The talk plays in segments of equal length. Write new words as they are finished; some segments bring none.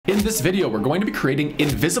In this video, we're going to be creating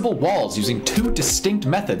invisible walls using two distinct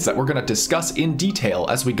methods that we're going to discuss in detail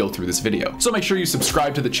as we go through this video. So make sure you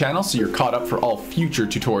subscribe to the channel so you're caught up for all future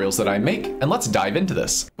tutorials that I make, and let's dive into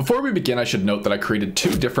this. Before we begin, I should note that I created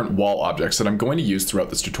two different wall objects that I'm going to use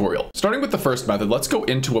throughout this tutorial. Starting with the first method, let's go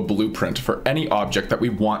into a blueprint for any object that we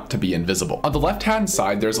want to be invisible. On the left-hand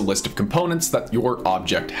side, there's a list of components that your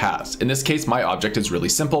object has. In this case, my object is really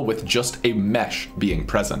simple with just a mesh being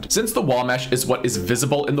present. Since the wall mesh is what is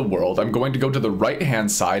visible in the world, I'm going to go to the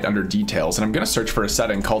right-hand side under details, and I'm going to search for a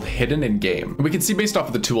setting called hidden in game. And we can see based off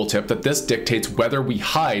of the tooltip that this dictates whether we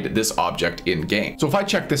hide this object in game. So if I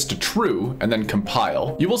check this to true and then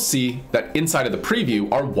compile, you will see that inside of the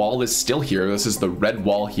preview, our wall is still here. This is the red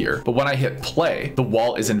wall here. But when I hit play, the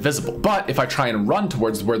wall is invisible. But if I try and run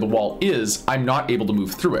towards where the wall is, I'm not able to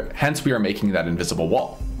move through it. Hence, we are making that invisible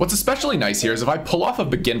wall. What's especially nice here is if I pull off of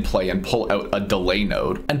begin play and pull out a delay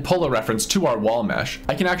node and pull a reference to our wall mesh,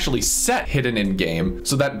 I can actually set hidden in game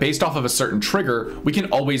so that based off of a certain trigger, we can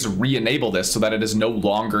always re-enable this so that it is no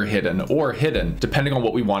longer hidden or hidden depending on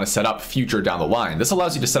what we want to set up future down the line. This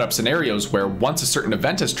allows you to set up scenarios where once a certain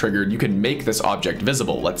event is triggered, you can make this object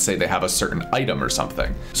visible. Let's say they have a certain item or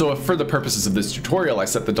something. So if for the purposes of this tutorial, I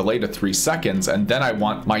set the delay to 3 seconds and then I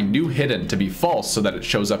want my new hidden to be false so that it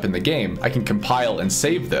shows up in the game, I can compile and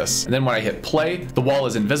save this, and then when I hit play, the wall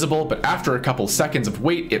is invisible, but after a couple seconds of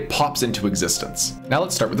wait, it pops into existence. Now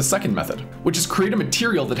let's start with the second method, which is create a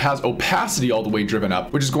material that has opacity all the way driven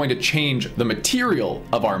up, which is going to change the material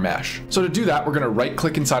of our mesh. So to do that, we're going to right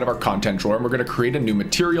click inside of our content drawer and we're going to create a new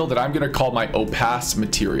material that I'm going to call my opace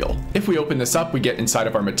material. If we open this up, we get inside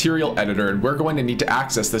of our material editor and we're going to need to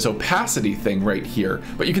access this opacity thing right here,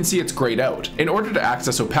 but you can see it's grayed out. In order to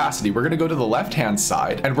access opacity, we're going to go to the left hand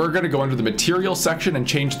side and we're going to go under the material section and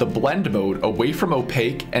change the blend mode away from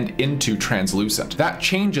opaque and into translucent. That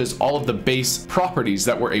changes all of the base properties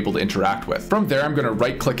that we're able to interact with. From there, I'm going to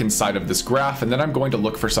right click inside of this graph and then I'm going to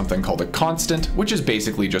look for something called a constant, which is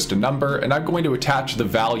basically just a number, and I'm going to attach the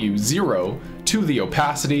value 0 to the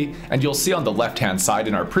opacity, and you'll see on the left hand side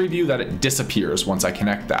in our preview that it disappears once I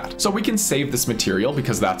connect that. So we can save this material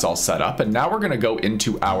because that's all set up, and now we're going to go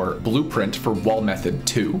into our blueprint for wall method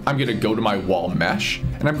 2. I'm going to go to my wall mesh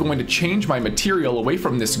and I'm going to change my material away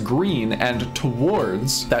from this green and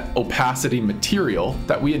towards that opacity material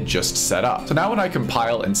that we had just set up. So now when I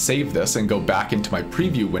compile and save this and go back into my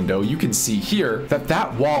preview window, you can see here that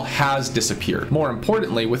that wall has disappeared. More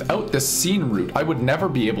importantly, without this scene root, I would never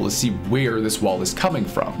be able to see where this wall is coming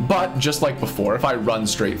from. But just like before, if I run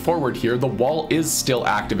straight forward here, the wall is still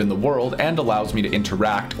active in the world and allows me to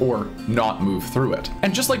interact or not move through it.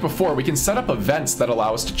 And just like before, we can set up events that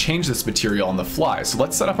allow us to change this material on the fly. So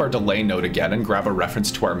let's set up our delay node again and grab a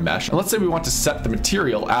reference to our mesh. And let's say we want to set the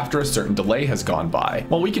material after a certain delay has gone by.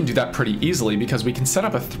 Well, we can do that pretty easily because we can set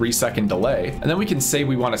up a 3-second delay, and then we can say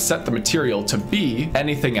we want to set the material to be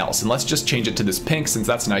anything else. And let's just change it to this pink since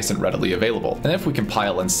that's nice and readily available. And if we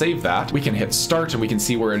compile and save that, we can hit start and we can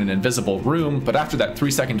see we're in an invisible room, but after that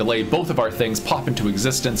 3-second delay, both of our things pop into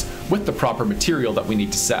existence with the proper material that we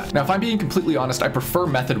need to set. Now, if I'm being completely honest, I prefer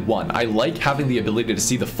method 1. I like having the ability to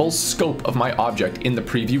see the full scope of my object in the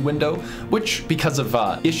preview window, which, because of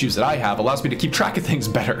issues that I have, allows me to keep track of things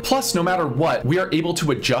better. Plus, no matter what, we are able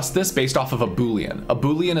to adjust this based off of a Boolean. A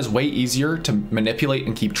Boolean is way easier to manipulate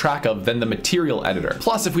and keep track of than the material editor.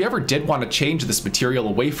 Plus, if we ever did want to change this material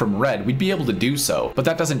away from red, we'd be able to do so, but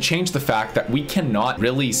that doesn't change the fact that we cannot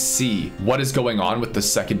really see what is going on with the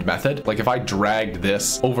second method. Like if I dragged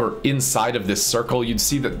this over inside of this circle, you'd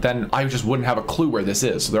see that then I just wouldn't have a clue where this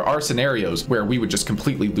is. So there are scenarios where we would just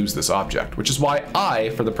completely lose this object, which is why I,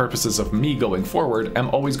 for the purposes of me going forward, am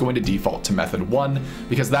always going to default to method 1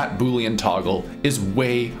 because that Boolean toggle is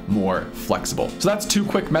way more flexible. So that's two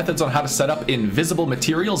quick methods on how to set up invisible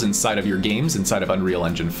materials inside of your games inside of Unreal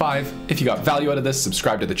Engine 5. If you got value out of this,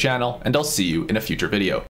 subscribe to the channel, and I'll see you in a future video.